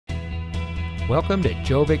Welcome to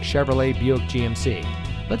Gjovik Chevrolet Buick GMC.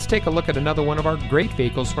 Let's take a look at another one of our great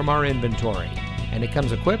vehicles from our inventory. And it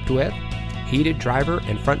comes equipped with heated driver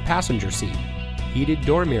and front passenger seat, heated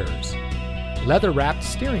door mirrors, leather-wrapped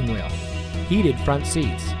steering wheel, heated front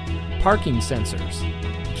seats, parking sensors,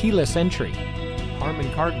 keyless entry, Harman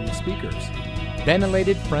Kardon speakers,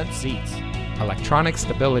 ventilated front seats, electronic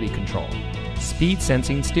stability control, speed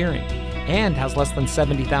sensing steering, and has less than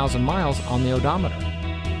 70,000 miles on the odometer.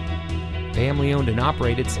 Family owned and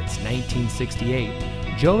operated since 1968,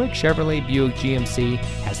 Gjovik Chevrolet Buick GMC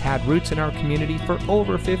has had roots in our community for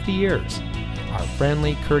over 50 years. Our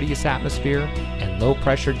friendly, courteous atmosphere and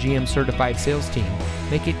low-pressure GM certified sales team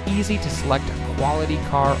make it easy to select a quality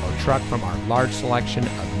car or truck from our large selection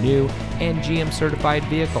of new and GM certified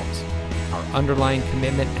vehicles. Our underlying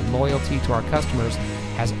commitment and loyalty to our customers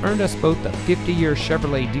has earned us both the 50-year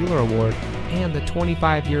Chevrolet Dealer Award and the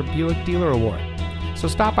 25-year Buick Dealer Award. So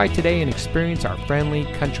stop by today and experience our friendly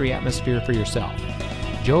country atmosphere for yourself.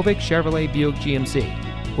 Gjovik Chevrolet Buick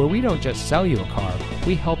GMC, where we don't just sell you a car,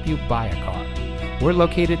 we help you buy a car. We're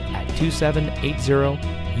located at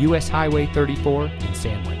 2780 US Highway 34 in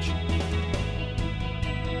Sandwich.